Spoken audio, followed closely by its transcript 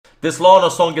This Lana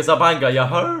song is a banger, you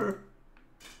heard?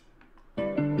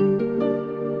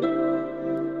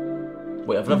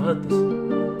 Wait, I've never heard this.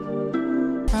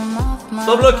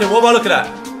 Stop looking, what am I looking at?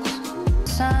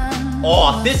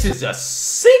 Oh, this is a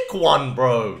sick one,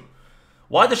 bro.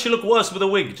 Why does she look worse with a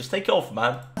wig? Just take it off,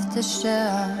 man.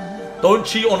 Don't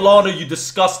cheat on Lana, you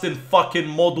disgusting fucking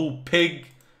model pig.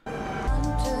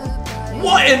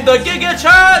 What in the giga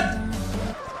chat?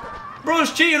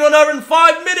 Bro's cheating on her in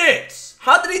 5 minutes.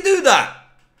 How did he do that?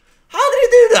 How did he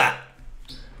do that?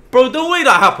 Bro, the way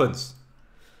that happens.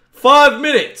 5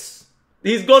 minutes.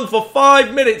 He's gone for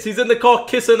 5 minutes. He's in the car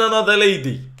kissing another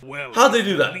lady. How did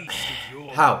he do that?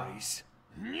 How?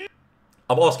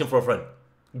 I'm asking for a friend.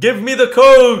 Give me the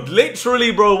code.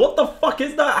 Literally, bro. What the fuck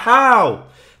is that? How?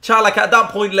 Chat, like, at that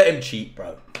point, let him cheat,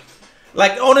 bro.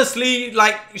 Like, honestly,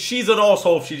 like, she's an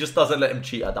arsehole if she just doesn't let him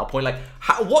cheat at that point. Like,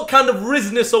 what kind of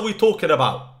rizness are we talking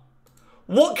about?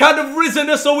 What kind of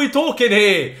rizness are we talking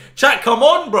here? Chat, come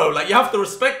on, bro. Like, you have to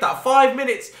respect that. 5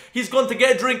 minutes, he's gone to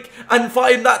get a drink, and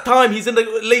in that time, he's in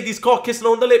the lady's car kissing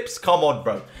her on the lips. Come on,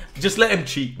 bro. Just let him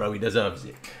cheat, bro. He deserves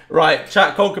it. Right,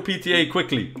 chat, conquer PTA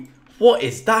quickly. What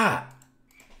is that?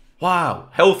 Wow,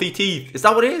 healthy teeth. Is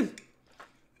that what it is?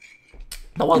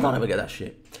 No, why don't I ever get that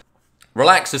shit?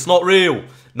 Relax, it's not real.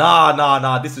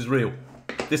 Nah, this is real.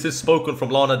 This is spoken from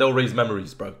Lana Del Rey's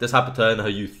memories, bro. This happened to her in her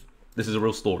youth. This is a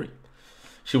real story.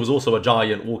 She was also a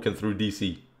giant walking through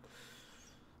DC.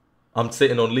 I'm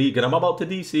sitting on League and I'm about to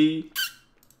DC.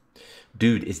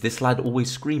 Dude, is this lad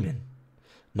always screaming?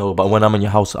 No, but when I'm in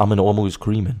your house, I'm always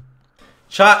screaming.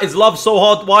 Chat, is love so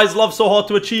hard? Why is love so hard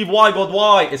to achieve? Why, God,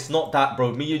 why? It's not that,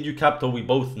 bro. Me and you, Capto, we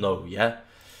both know, yeah?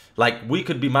 Like, we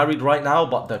could be married right now,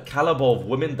 but the caliber of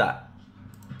women that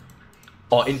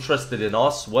are interested in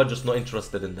us, we're just not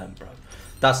interested in them, bro.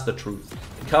 That's the truth.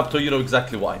 Capto, you know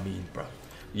exactly what I mean, bro.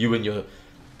 You and your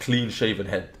clean-shaven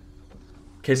head.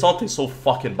 Kesante's so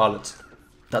fucking balanced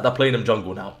that they're playing him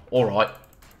jungle now. Alright.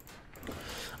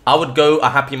 I would go a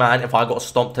happy man if I got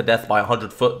stomped to death by a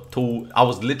 100-foot tall. I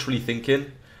was literally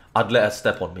thinking I'd let her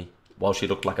step on me while she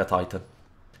looked like a titan.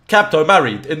 Capto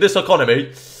married in this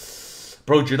economy.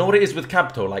 Bro, do you know what it is with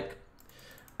Capto? Like,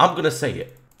 I'm gonna say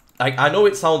it. Like, I know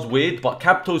it sounds weird, but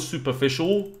Capto's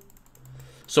superficial.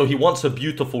 So he wants a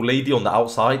beautiful lady on the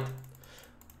outside.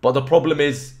 But the problem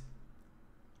is,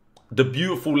 the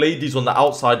beautiful ladies on the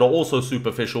outside are also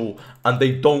superficial, and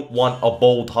they don't want a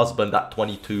bold husband at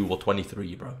 22 or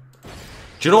 23, bro.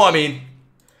 Do you know what I mean?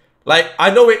 Like, I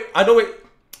know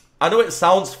it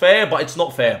sounds fair, but it's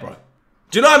not fair, bro.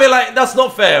 Do you know what I mean? Like, that's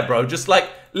not fair, bro. Just like,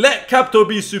 let Capto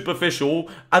be superficial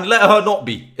and let her not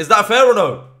be. Is that fair or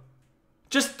no?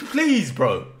 Just please,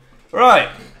 bro. Right.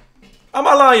 Am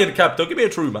I lying, Capto? Give me a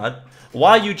true, man.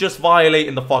 Why are you just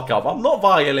violating the fuck up? I'm not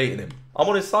violating him. I'm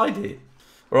on his side here.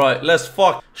 Right, let's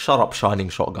fuck. Shut up, shining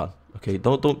shotgun. Okay,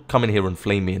 don't come in here and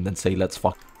flame me and then say let's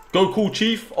fuck. Go cool,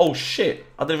 chief. Oh shit,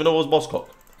 I didn't even know it was boss cock.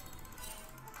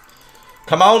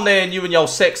 Come on then, you and your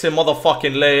sexy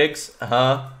motherfucking legs.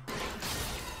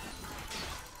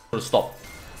 Stop.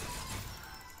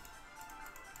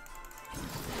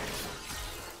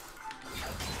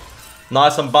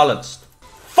 Nice and balanced.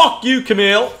 Fuck you,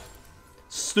 Camille.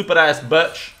 Stupid ass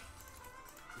bitch.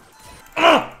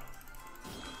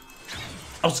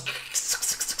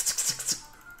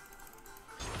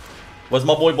 Where's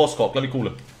my boy Bosscock? Let me call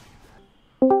him.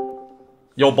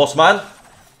 Yo, boss man.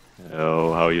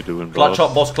 Yo, how you doing, bro? Clutch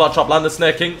up, boss. Clutch up. Land the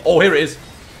Snare King. Oh, here it is.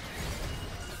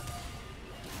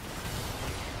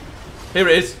 Here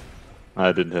it is.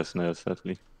 I didn't have snares,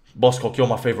 sadly. Bosscock, you're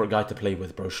my favorite guy to play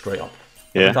with, bro. Straight up.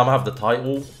 Yeah. Every time I have the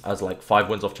title as like 5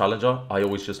 wins of Challenger, I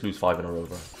always just lose 5 in a row,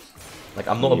 bro. Like,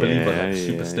 I'm not a believer in like,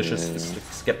 superstitious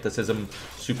skepticism,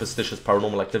 superstitious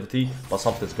paranormal activity, but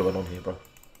something's going on here, bro.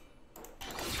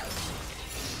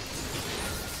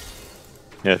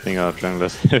 Yeah, I think our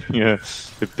jungler's having a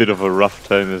bit of a rough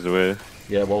time as well.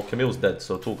 Yeah, well, Camille's dead,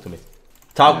 so talk to me.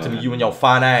 Talk to me, you and your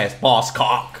fine ass, boss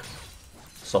cock.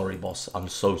 Sorry, boss, I'm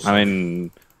so sorry. I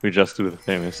mean, we just do the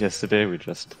same as yesterday, we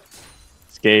just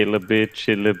scale a bit,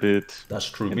 chill a bit. That's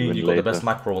true, me and you got the best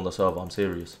macro on the server, I'm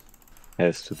serious.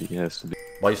 Has to be. Why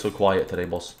are you so quiet today,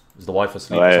 boss? Is the wife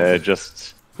asleep? I'm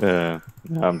just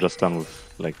done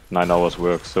with like 9 hours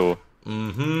work, so...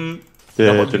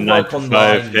 The 9 to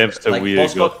 5 hamster like, wheel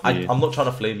got me. I'm not trying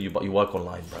to flame you, but you work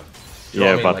online, bro. You know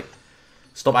yeah, what I mean? but... Like,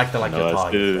 stop acting like you're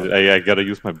tired. I gotta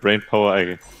use my brain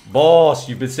power. Boss,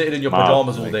 you've been sitting in your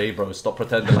pajamas all day, bro. Stop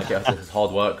pretending like it's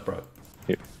hard work, bro.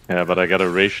 Yeah, but I gotta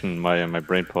ration my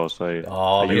brain power, so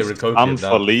I use some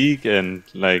for League and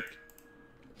like...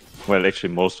 Well,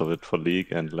 actually most of it for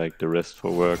League and like the rest for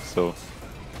work, so...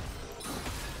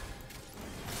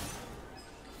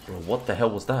 Bro, what the hell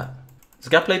was that? This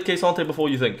guy played Isnt before,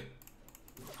 you think?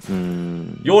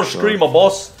 You're a sure. streamer,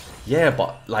 boss. Yeah,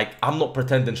 but like, I'm not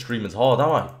pretending streaming's hard, am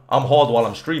I? I'm hard while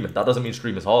I'm streaming. That doesn't mean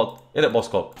streaming's hard. Innit, boss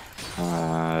cock?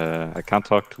 I can't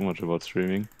talk too much about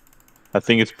streaming. I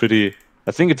think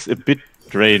it's a bit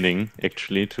draining,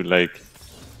 actually, to like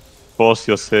force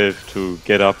yourself to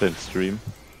get up and stream.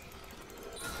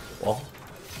 What?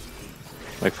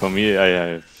 Like for me, I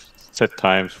have set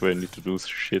times where I need to do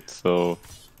shit, so...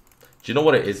 Do you know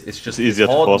what it is? It's just easier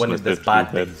it's to hard force when there's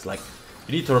bad days. Like,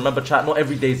 you need to remember, chat, not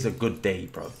every day is a good day,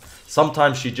 bro.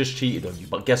 Sometimes she just cheated on you,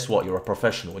 but guess what? You're a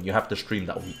professional and you have to stream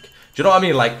that week. Do you know what I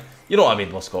mean? Like, you know what I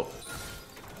mean, boss cock?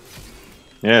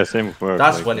 Yeah, same with work.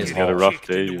 That's like, when it's you got a hard. rough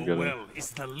day, you gotta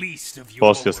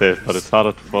force yourself, but it's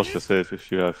harder to force yourself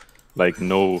if you have like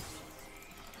no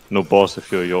boss,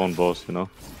 if you're your own boss, you know?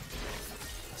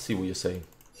 I see what you're saying.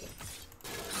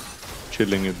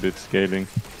 Chilling a bit, scaling.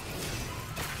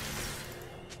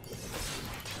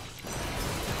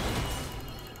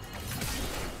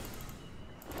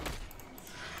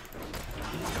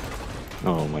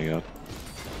 Oh my god.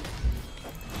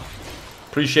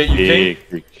 Appreciate you, King.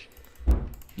 Big.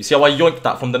 You see how I yoinked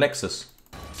that from the Nexus?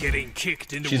 Getting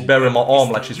kicked into She's bearing my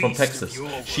arm like she's from Texas.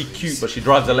 She cute, but she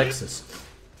drives a Lexus.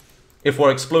 If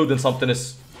we're exploding something,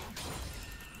 it's...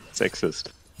 Sexist.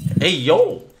 Hey,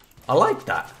 yo! I like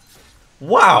that.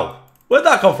 Wow! Where'd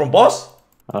that come from, boss?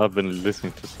 I've been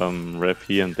listening to some rap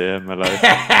here and there in my life.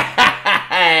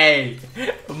 Hey!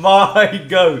 My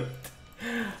goat!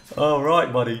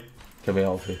 Alright, buddy. Get me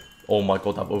out of here. Oh my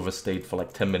god, I've overstayed for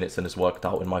like 10 minutes and it's worked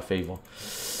out in my favor.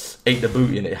 Ate the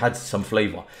booty and it had some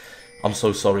flavor. I'm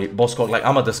so sorry. Boss cock, like,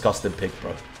 I'm a disgusting pig,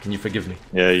 bro. Can you forgive me?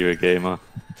 Yeah, you're a gamer.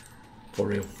 For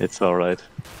real. It's alright.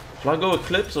 Shall I go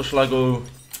Eclipse or shall I go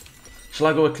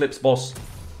Eclipse, boss?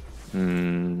 I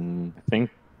think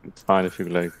it's fine if you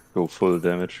like go full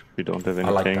damage. We don't have any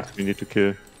like tanks that. we need to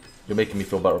kill. You're making me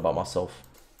feel better about myself.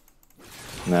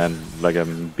 And like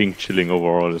I'm being chilling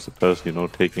overall as a person, you know,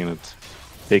 taking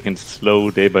it slow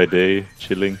day by day,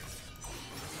 chilling.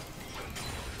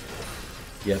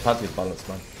 Yeah, fancy is balanced,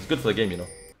 man. It's good for the game, you know.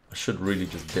 I should really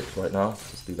just dip right now.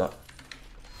 Just do that.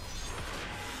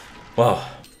 Wow.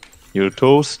 You're a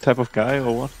toast type of guy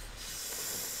or what?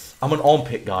 I'm an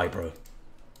armpit guy, bro.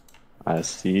 I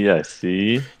see.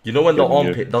 You know when the You're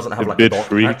armpit doesn't have a like bit a dark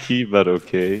freaky, but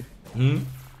okay. patch?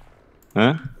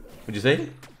 Huh? What'd you say?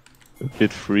 A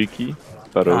bit freaky,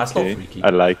 but Nah, it's not okay. freaky. I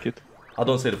like it. I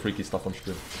don't say the freaky stuff on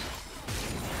stream.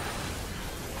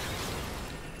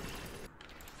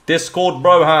 Discord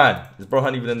Brohan. Is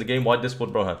Brohan even in the game? Why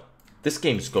Discord Brohan? This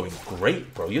game's going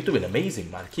great, bro. You're doing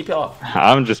amazing, man. Keep it up.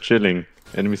 I'm just chilling.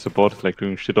 Enemy support is like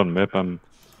doing shit on map. I'm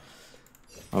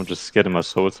just getting my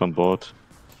souls on board.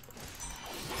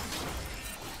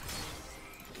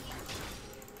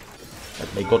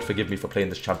 Like, may God forgive me for playing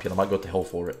this champion. I might go to hell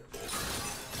for it.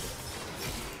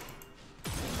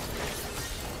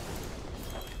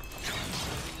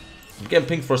 I'm getting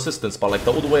pinged for assistance, but like,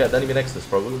 they're all the way at the enemy nexus,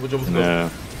 bro. What do you want me to go? Yeah.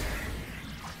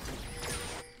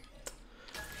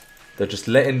 They're just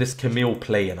letting this Camille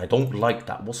play, and I don't like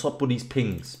that. What's up with these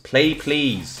pings? Play,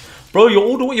 please. Bro, you're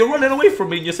all the way, you're running away from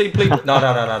me, and you're saying play.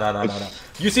 No.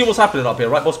 You see what's happening up here,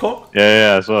 right, boss cock?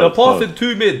 Yeah, I saw They're it, saw passing it.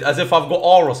 2 mid as if I've got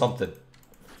R or something.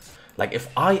 Like, if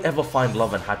I ever find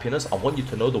love and happiness, I want you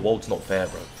to know the world's not fair,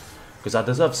 bro. Because I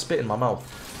deserve spit in my mouth.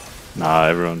 Nah,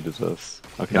 everyone deserves.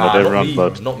 Okay, Nah, not everyone, me,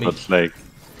 but not me. but like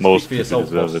most for people yourself,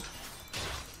 deserve boss. it.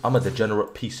 I'm a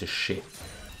degenerate piece of shit.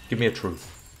 Give me a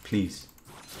truth, please.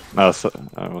 Nah, so,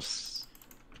 I was.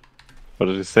 What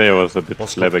did you say? I was a bit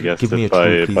Boss, give me a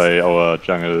flabbergasted truth, by our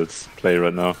jungle's play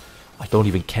right now. I don't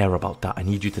even care about that. I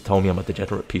need you to tell me I'm a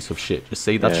degenerate piece of shit. Just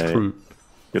say that's Yeah. true.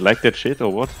 You like that shit or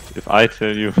what? If I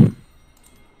tell you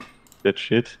that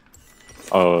shit,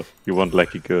 or you want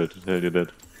like a girl to tell you that?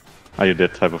 Are you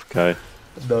that type of guy?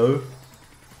 No.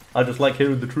 I just like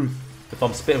hearing the truth. If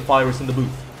I'm spitting fire, it's in the booth.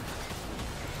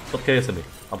 Stop KSing me.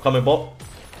 I'm coming bot.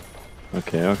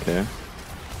 Okay.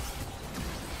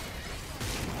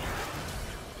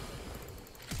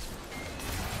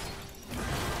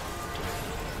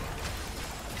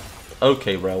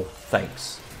 Okay, Rel.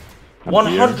 Thanks. I'm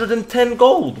 110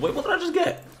 gold. Wait, what did I just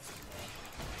get?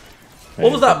 Hey,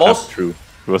 What was that, boss? That's true.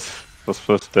 It was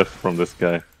first death from this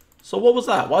guy. So what was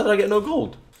that? Why did I get no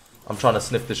gold? I'm trying to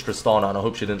sniff this Tristana and I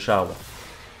hope she didn't shower.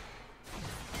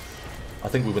 I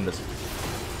think we win this.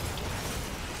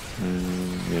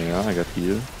 Yeah, I got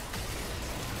healed.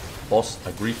 Boss,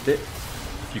 I griefed it.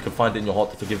 If you can find it in your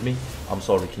heart to forgive me, I'm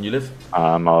sorry. Can you live?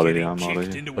 I'm out of here. Getting I'm out of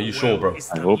kicked here. into Are you a sure, well bro? is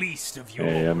I the hope. least of your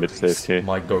Yeah, mid worries. safe.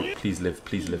 My goat, please live,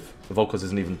 please live. The Volkos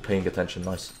isn't even paying attention.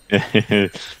 Nice.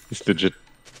 It's legit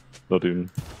not even.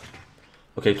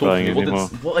 Okay, talk to me. Anymore.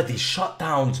 What are these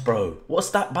shutdowns, bro? What's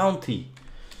that bounty?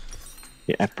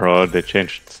 Yeah, bro, they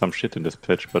changed some shit in this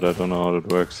patch, but I don't know how it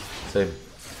works. Same.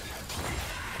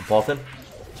 I'm pathing.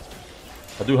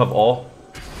 I do have awe.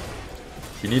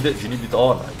 Do you need it? Do you need it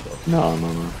awe? No,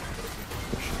 no, no.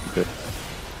 That should be good.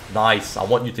 Nice. I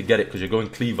want you to get it because you're going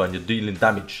cleaver and you're dealing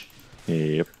damage.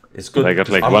 Yep. It's good. I got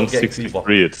like I'm not getting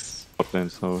 163. It's bot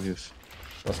so he's.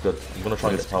 That's good. I'm gonna try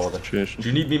and get tower then. Situation. Do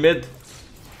you need me mid?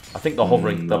 I think they're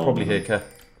hovering. They're probably here, Ke.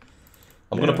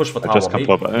 I'm gonna push for tower. Just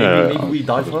Maybe we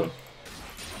dive her.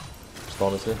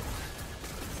 Stun is here.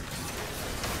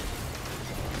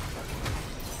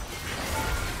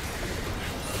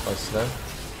 Nice snare.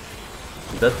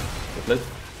 She's dead. Good play.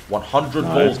 100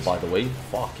 gold, by the way.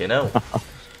 Fucking hell.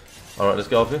 Alright, let's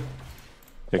get off here.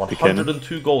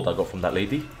 102 gold I got from that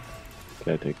lady.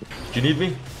 Okay, take it. Do you need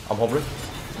me? I'm hovering.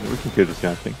 We can kill this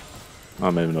guy, I think.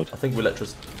 Oh, maybe not. I think we let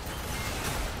just.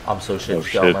 I'm so shit. Oh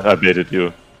shit, I baited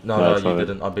you. No, you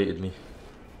didn't. I baited me.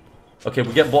 Okay,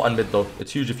 we get bot and mid though.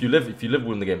 It's huge. If you live, we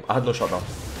win the game. I had no shutdown.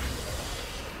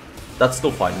 That's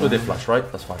still fine. No, they flash, right?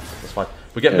 That's fine. That's fine.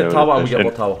 We get mid tower and we get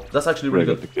bot tower. That's actually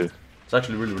really good. It's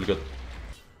actually really good.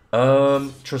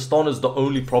 Tristan is the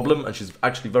only problem, and she's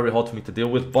actually very hard for me to deal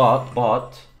with. But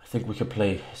I think we can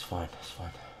play. It's fine. It's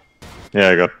fine. Yeah,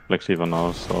 I got Black Cleaver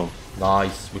now, so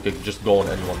nice. We could just go on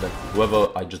anyone then. Whoever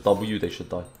I just W, they should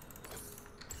die.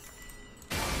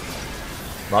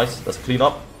 Nice. Let's clean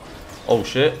up. Oh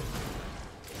shit.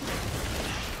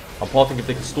 I'm parting if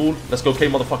they can stall. Let's go, K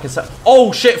motherfucking set.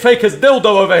 Oh shit, Faker's dildo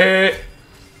over here.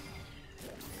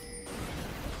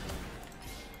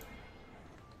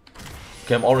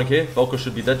 Okay, I'm O-ring here. Velko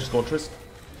should be dead. Just go on Trist.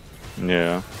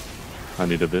 yeah, I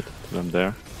need a bit. I'm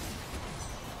there.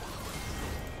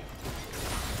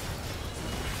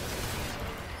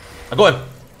 I got him. Where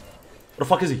the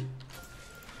fuck is he?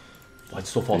 Why it's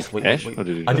so fast? Wait.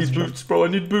 I need boots, bro. I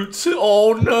need boots.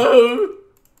 Oh no.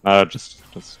 Just.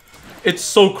 It's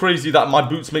so crazy that my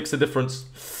boots makes a difference.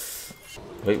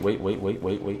 Wait.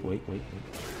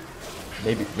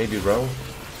 Maybe row.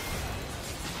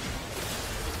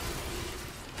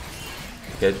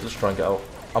 Okay, let's try and get out.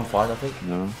 I'm fine, I think.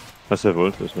 No. Let's have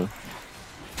ult as well.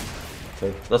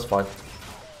 Okay, that's fine.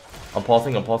 I'm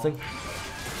pathing.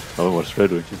 Oh, what's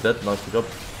Red doing? She's dead. Nice, good job.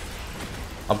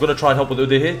 I'm gonna try and help with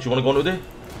Uday here. Do you wanna go on Uday?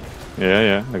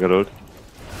 Yeah, I got ult.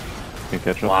 Can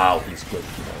catch up. Wow, he's good.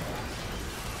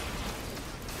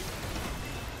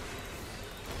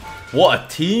 What a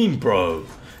team, bro.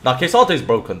 Now, Kesante's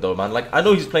broken though, man. Like, I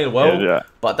know he's playing well, yeah.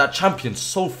 but that champion's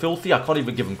so filthy, I can't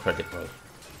even give him credit, bro.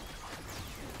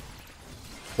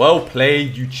 Well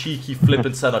played, you cheeky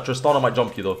flippin' center. Tristana might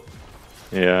jump you though.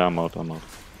 Yeah, I'm out.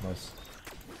 Nice.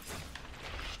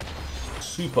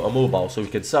 Super immobile, so he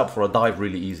can set up for a dive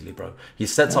really easily, bro. He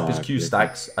sets up his Q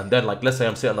stacks, and then, like, let's say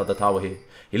I'm sitting at the tower here.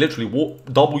 He literally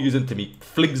W's into me,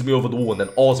 flings me over the wall, and then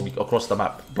R's me across the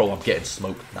map. Bro, I'm getting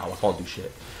smoked now. I can't do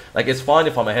shit. Like, it's fine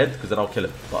if I'm ahead, because then I'll kill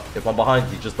him. But if I'm behind,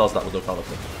 he just does that with no counter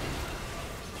thing.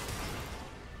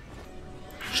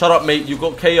 Shut up, mate. You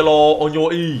got KLR on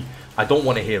your E. I don't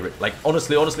want to hear it. Like,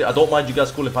 honestly, I don't mind you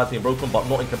guys calling Pantheon broken, but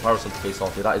not in comparison to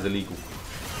Kesanti. That is illegal. Can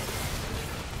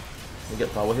we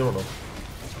get power here or not?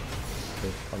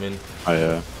 Okay, I mean...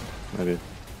 yeah. Maybe.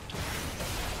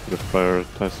 Let's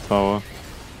prioritize tower.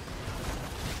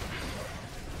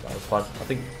 That's fine. I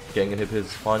think getting a hit here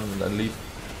is fine, and then leave.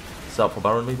 Set up for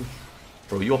Baron, maybe?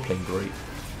 Bro, you're playing great.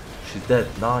 She's dead.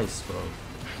 Nice, bro.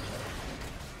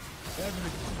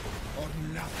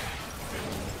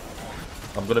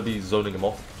 I'm gonna be zoning him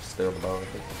off. Just stay on the Baron, I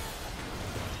think.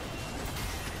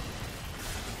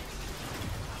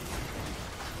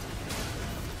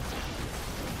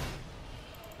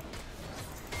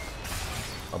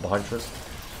 I'm behind Trist.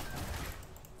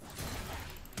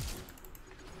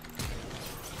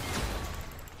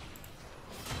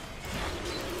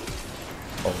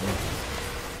 Oh no.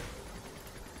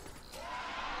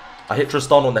 I hit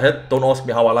Tristan on the head. Don't ask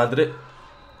me how I landed it.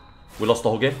 We lost the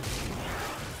whole game.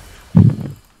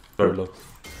 Very low.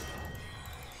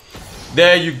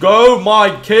 There you go,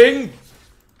 my king!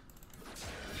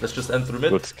 Let's just end through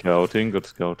mid. Good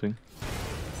scouting.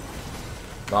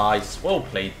 Nice. Well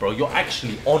played, bro. You're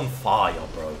actually on fire,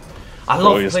 bro. I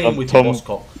love playing with you,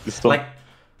 Boscock. Like,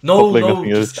 no,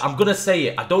 I'm gonna say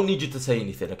it. I don't need you to say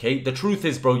anything, okay? The truth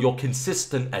is, bro, you're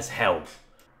consistent as hell.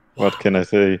 What can I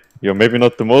say? You're maybe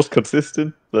not the most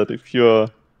consistent, but if you're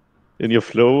in your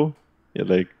flow, you're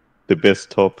like the best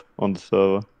top on the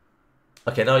server.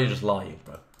 Okay, now you're just lying,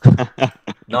 bro.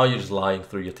 Now you're just lying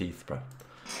through your teeth, bro.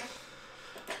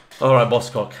 Alright,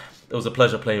 Boscock. It was a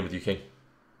pleasure playing with you, King.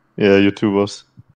 Yeah, you too, boss.